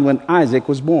 89 when Isaac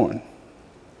was born.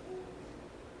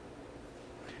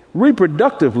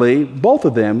 Reproductively, both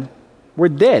of them were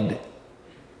dead.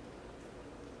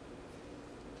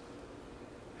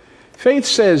 Faith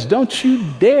says, don't you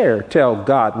dare tell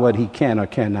God what he can or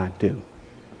cannot do.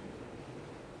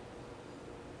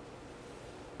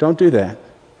 Don't do that.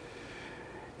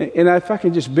 And if I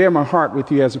can just bear my heart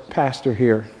with you as a pastor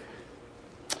here,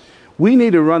 we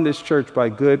need to run this church by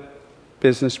good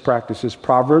business practices.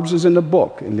 Proverbs is in the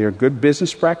book, and there are good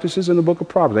business practices in the book of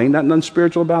Proverbs. There ain't nothing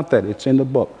spiritual about that. It's in the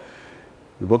book.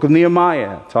 The book of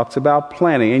Nehemiah talks about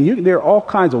planning, and there are all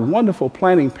kinds of wonderful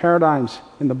planning paradigms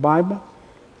in the Bible.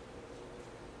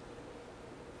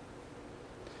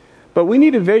 But we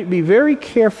need to be very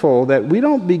careful that we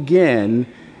don't begin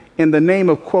in the name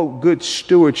of, quote, good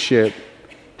stewardship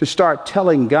to start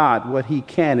telling God what he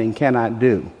can and cannot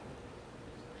do.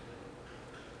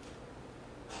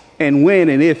 And when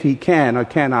and if he can or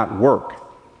cannot work.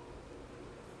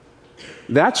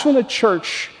 That's when the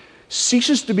church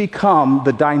ceases to become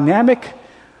the dynamic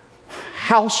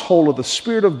household of the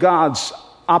Spirit of God's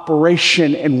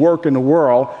operation and work in the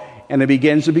world, and it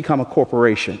begins to become a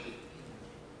corporation.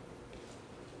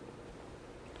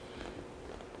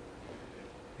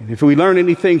 And if we learn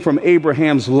anything from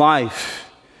Abraham's life,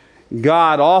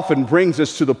 God often brings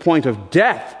us to the point of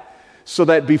death, so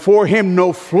that before him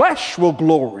no flesh will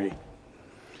glory.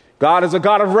 God is a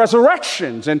God of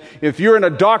resurrections. And if you're in a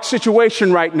dark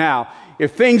situation right now,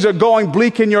 if things are going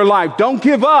bleak in your life, don't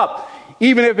give up.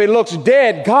 Even if it looks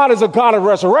dead, God is a God of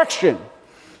resurrection.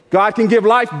 God can give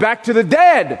life back to the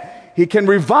dead. He can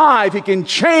revive. He can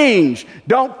change.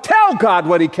 Don't tell God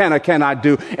what he can or cannot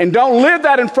do. And don't live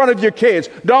that in front of your kids.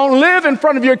 Don't live in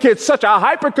front of your kids such a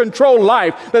hyper-controlled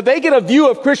life that they get a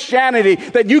view of Christianity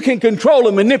that you can control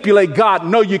and manipulate God.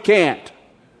 No, you can't.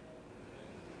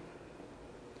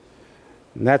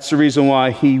 And that's the reason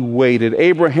why he waited.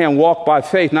 Abraham walked by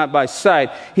faith, not by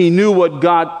sight. He knew what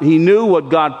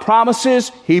God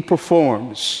promises, he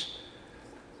performs.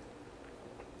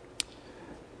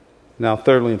 Now,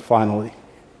 thirdly and finally,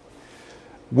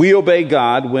 we obey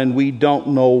God when we don't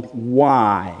know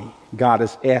why God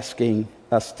is asking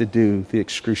us to do the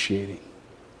excruciating.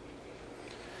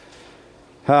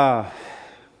 Down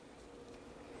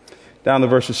to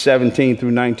verses 17 through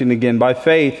 19 again. By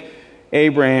faith,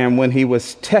 Abraham, when he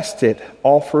was tested,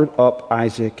 offered up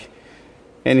Isaac.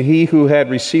 And he who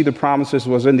had received the promises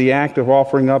was in the act of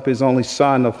offering up his only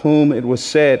son, of whom it was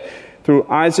said, through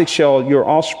Isaac shall your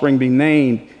offspring be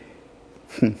named.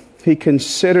 He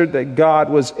considered that God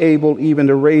was able even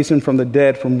to raise him from the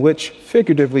dead, from which,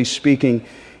 figuratively speaking,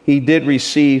 he did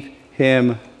receive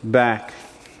him back.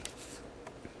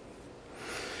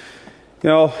 You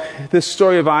know, this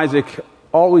story of Isaac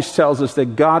always tells us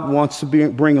that God wants to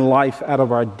bring life out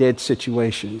of our dead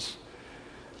situations.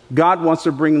 God wants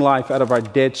to bring life out of our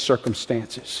dead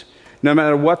circumstances, no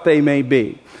matter what they may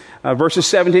be. Verses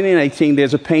 17 and 18,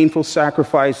 there's a painful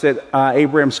sacrifice that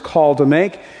Abraham's called to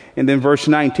make. And then verse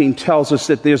 19 tells us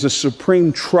that there's a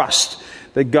supreme trust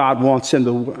that God wants him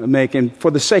to make. And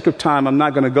for the sake of time, I'm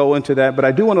not going to go into that, but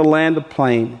I do want to land the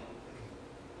plane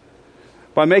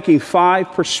by making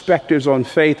 5 perspectives on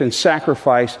faith and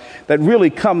sacrifice that really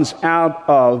comes out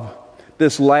of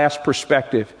this last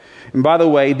perspective. And by the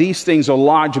way, these things are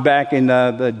lodged back in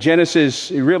the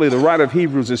Genesis. Really, the writer of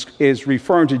Hebrews is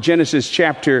referring to Genesis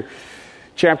chapter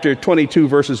 22,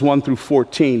 verses 1 through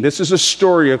 14. This is a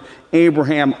story of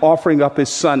Abraham offering up his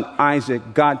son Isaac,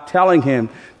 God telling him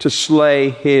to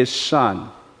slay his son.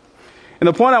 And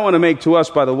the point I want to make to us,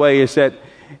 by the way, is that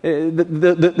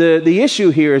the issue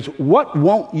here is, what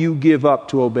won't you give up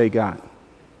to obey God?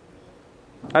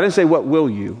 I didn't say what will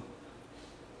you.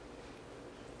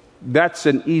 That's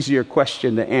an easier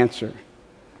question to answer.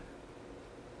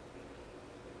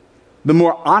 The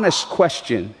more honest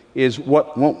question is,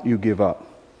 what won't you give up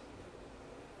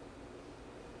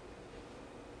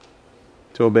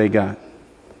to obey God?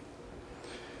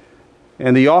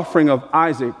 And the offering of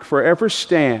Isaac forever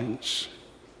stands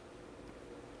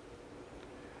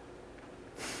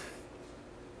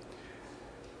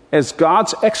as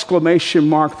God's exclamation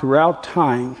mark throughout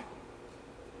time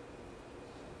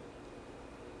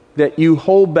that you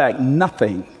hold back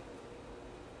nothing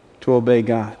to obey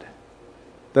God.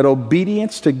 That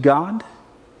obedience to God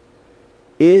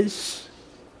is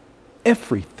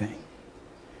everything.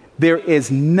 There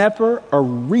is never a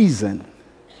reason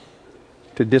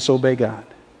to disobey God.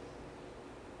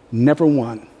 Never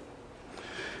one.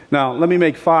 Now, let me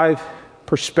make 5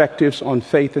 perspectives on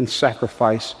faith and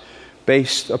sacrifice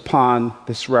based upon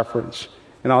this reference,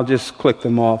 and I'll just click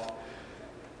them off.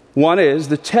 One is,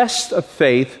 the tests of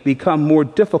faith become more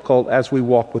difficult as we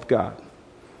walk with God. I'm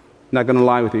not going to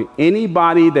lie with you.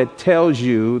 Anybody that tells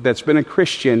you, that's been a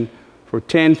Christian for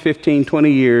 10, 15,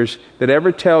 20 years, that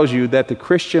ever tells you that the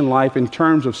Christian life in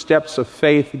terms of steps of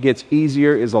faith gets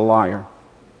easier is a liar.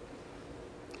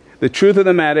 The truth of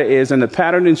the matter is, and the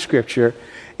pattern in Scripture,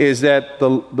 is that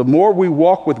the more we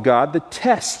walk with God, the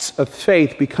tests of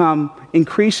faith become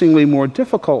increasingly more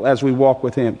difficult as we walk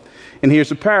with Him. And here's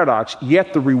the paradox,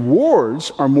 yet the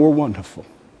rewards are more wonderful.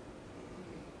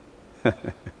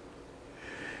 The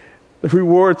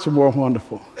rewards are more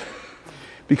wonderful.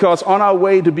 Because on our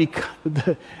way to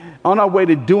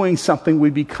doing something,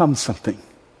 we become something.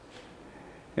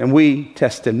 And we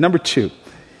test Him. Number 2,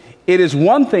 it is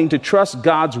one thing to trust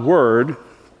God's word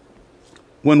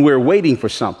when we're waiting for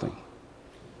something.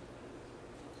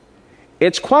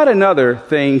 It's quite another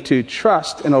thing to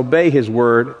trust and obey His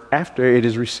word after it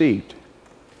is received.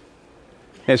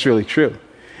 That's really true.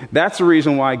 That's the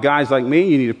reason why guys like me,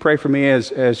 you need to pray for me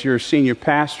as your senior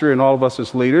pastor and all of us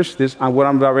as leaders. What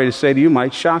I'm about ready to say to you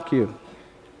might shock you.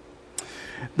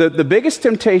 The biggest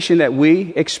temptation that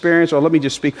we experience, or let me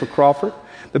just speak for Crawford,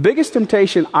 the biggest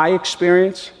temptation I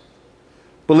experience,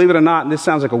 believe it or not, and this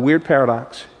sounds like a weird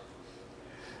paradox.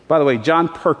 By the way, John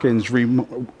Perkins,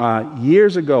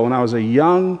 years ago when I was a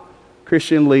young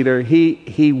Christian leader,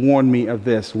 he warned me of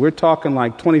this. We're talking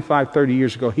like 25, 30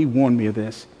 years ago, he warned me of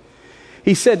this.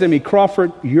 He said to me,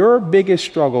 Crawford, your biggest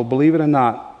struggle, believe it or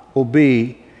not, will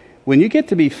be when you get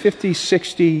to be 50,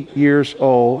 60 years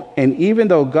old, and even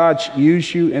though God's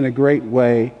used you in a great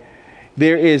way,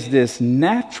 there is this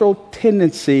natural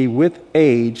tendency with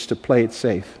age to play it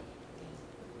safe.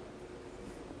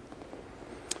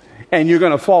 And you're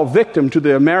going to fall victim to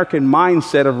the American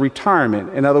mindset of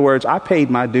retirement. In other words, I paid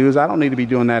my dues. I don't need to be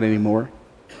doing that anymore.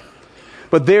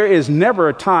 But there is never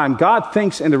a time. God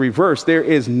thinks in the reverse. There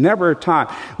is never a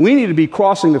time. We need to be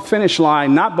crossing the finish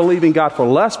line, not believing God for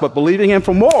less, but believing Him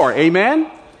for more. Amen?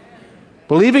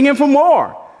 Believing Him for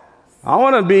more. I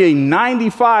want to be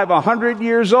 95, 100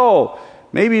 years old.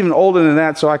 Maybe even older than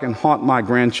that so I can haunt my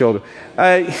grandchildren.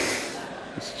 I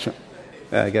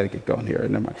got to get going here.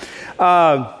 Never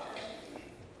mind.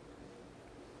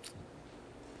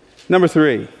 Number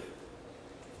 3,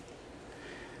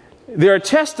 there are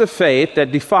tests of faith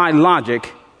that defy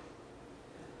logic,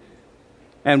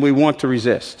 and we want to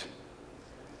resist.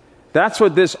 That's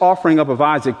what this offering up of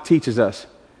Isaac teaches us.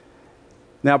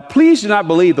 Now, please do not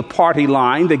believe the party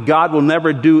line that God will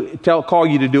never call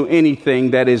you to do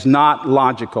anything that is not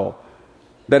logical,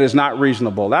 that is not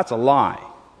reasonable. That's a lie.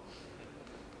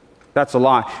 That's a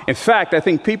lie. In fact, I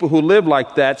think people who live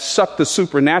like that suck the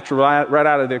supernatural right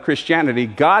out of their Christianity.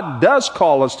 God does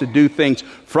call us to do things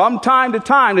from time to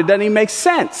time that doesn't even make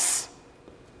sense.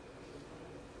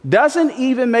 Doesn't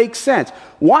even make sense.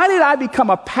 Why did I become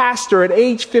a pastor at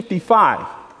age 55?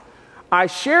 I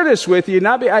share this with you.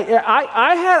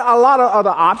 I had a lot of other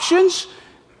options.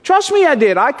 Trust me, I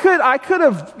did. I could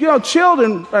have, chilled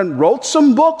and wrote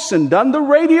some books and done the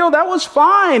radio. That was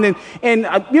fine.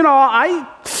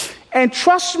 And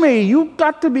trust me, you've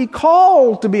got to be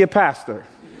called to be a pastor.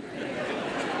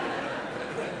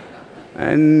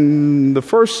 And the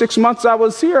first 6 months I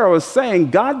was here, I was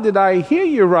saying, God, did I hear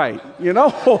you right?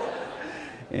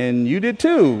 And you did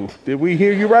too. Did we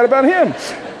hear you right about Him?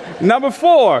 Number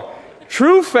 4,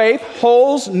 true faith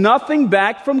holds nothing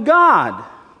back from God,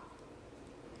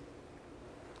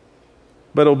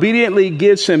 but obediently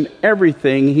gives him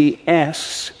everything he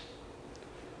asks,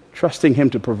 trusting him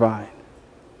to provide.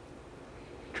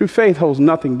 True faith holds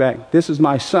nothing back. This is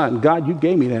my son. God, you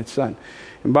gave me that son.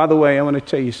 And by the way, I want to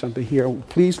tell you something here.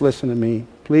 Please listen to me.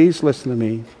 Please listen to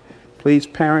me. Please,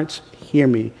 parents, hear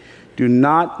me. Do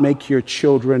not make your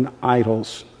children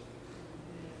idols.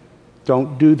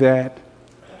 Don't do that.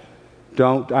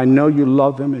 Don't. I know you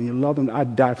love them and you love them.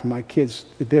 I'd die for my kids.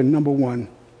 They're number one.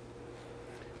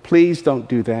 Please don't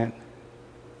do that.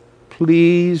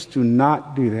 Please do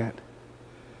not do that.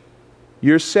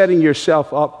 You're setting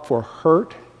yourself up for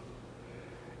hurt,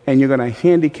 and you're going to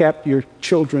handicap your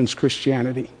children's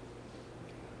Christianity.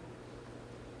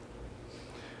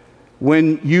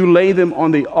 When you lay them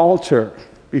on the altar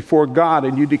before God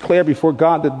and you declare before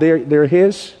God that they're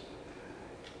his,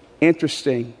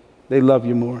 interesting, they love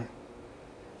you more.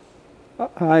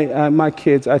 My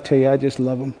kids, I tell you, I just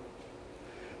love them.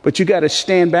 But you got to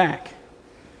stand back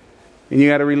and you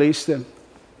got to release them.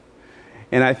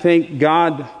 And I think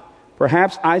God,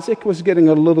 perhaps Isaac was getting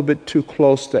a little bit too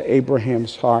close to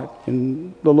Abraham's heart.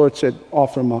 And the Lord said,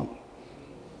 offer him up.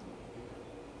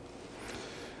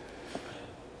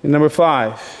 And number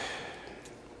 5,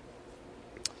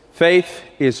 faith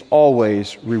is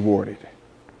always rewarded.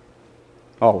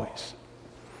 Always.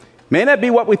 May not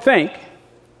be what we think,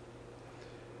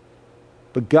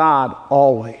 but God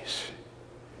always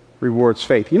rewards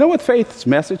faith. You know what faith's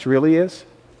message really is?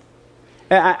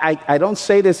 I don't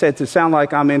say this to sound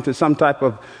like I'm into some type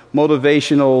of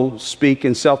motivational speak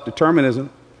and self-determinism.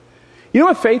 You know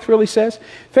what faith really says?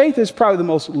 Faith is probably the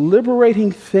most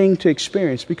liberating thing to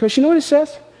experience, because you know what it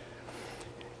says?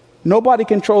 Nobody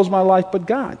controls my life but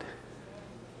God.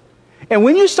 And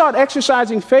when you start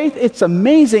exercising faith, it's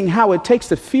amazing how it takes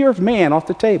the fear of man off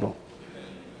the table.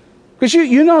 Because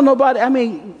you know nobody, I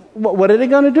mean, what are they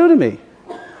going to do to me?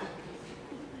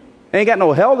 They ain't got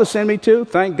no hell to send me to.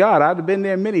 Thank God. I'd have been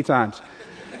there many times.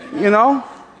 You know?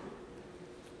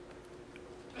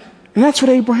 And that's what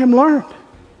Abraham learned.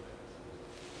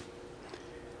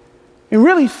 And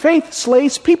really, faith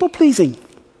slays people-pleasing.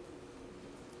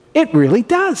 It really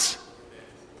does.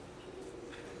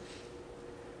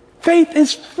 Faith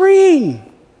is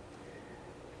freeing.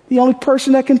 The only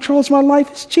person that controls my life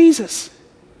is Jesus.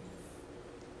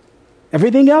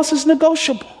 Everything else is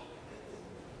negotiable.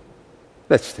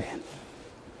 Let's stand.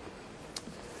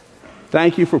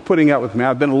 Thank you for putting up with me.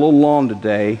 I've been a little long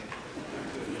today.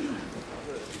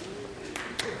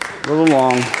 A little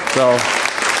long, so no,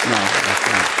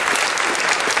 that's not.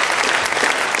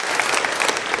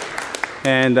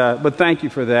 And but thank you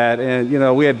for that. And you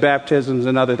know, we had baptisms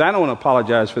and others. I don't want to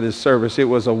apologize for this service. It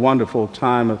was a wonderful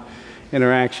time of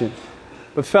interaction.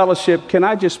 But fellowship, can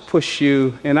I just push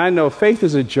you? And I know faith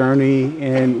is a journey,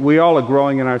 and we all are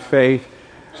growing in our faith.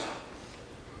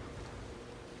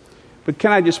 But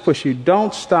can I just push you?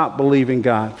 Don't stop believing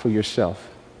God for yourself.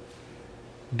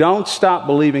 Don't stop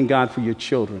believing God for your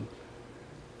children.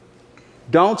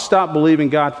 Don't stop believing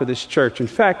God for this church. In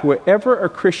fact, wherever a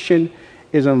Christian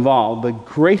is involved, the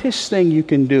greatest thing you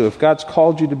can do, if God's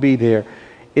called you to be there,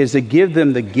 is to give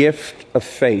them the gift of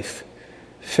faith.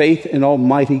 Faith in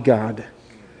Almighty God.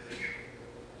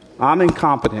 I'm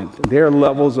incompetent. There are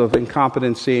levels of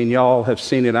incompetency, and y'all have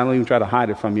seen it. I don't even try to hide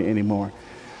it from you anymore.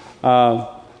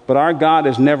 But our God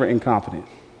is never incompetent.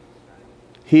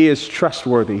 He is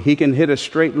trustworthy. He can hit a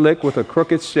straight lick with a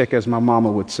crooked stick, as my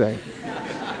mama would say.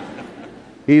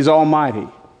 He's almighty.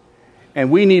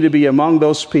 And we need to be among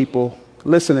those people.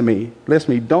 Listen to me. Listen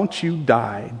to me. Don't you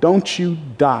die. Don't you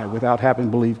die without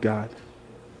having believed God.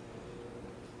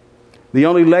 The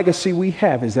only legacy we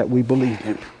have is that we believe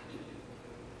Him.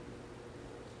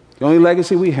 The only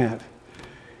legacy we have.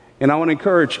 And I want to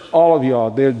encourage all of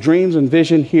y'all, their dreams and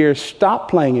vision here,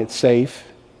 stop playing it safe.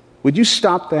 Would you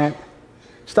stop that?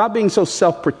 Stop being so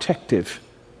self-protective.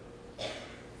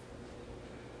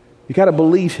 You got to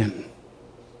believe Him.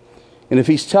 And if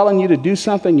He's telling you to do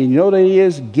something, you know that He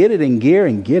is, get it in gear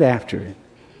and get after it.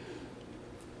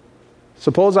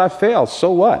 Suppose I fail,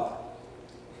 so what?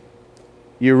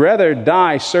 You'd rather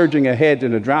die surging ahead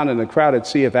than to drown in a crowded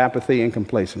sea of apathy and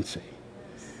complacency.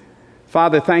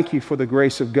 Father, thank you for the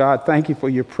grace of God. Thank you for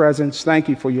your presence. Thank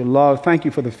you for your love. Thank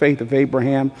you for the faith of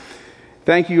Abraham.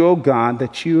 Thank you, oh God,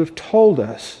 that you have told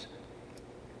us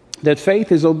that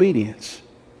faith is obedience.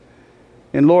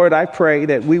 And Lord, I pray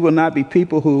that we will not be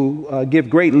people who give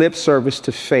great lip service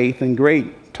to faith and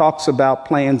great talks about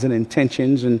plans and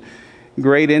intentions and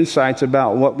great insights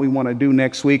about what we want to do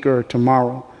next week or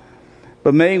tomorrow.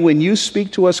 But may, when you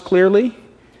speak to us clearly,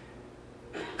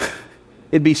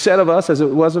 It'd be said of us as it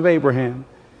was of Abraham.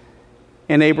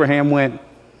 And Abraham went,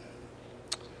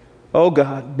 "Oh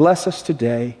God, bless us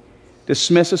today.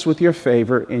 Dismiss us with your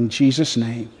favor. In Jesus'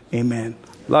 name, amen."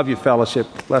 Love you, fellowship.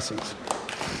 Blessings.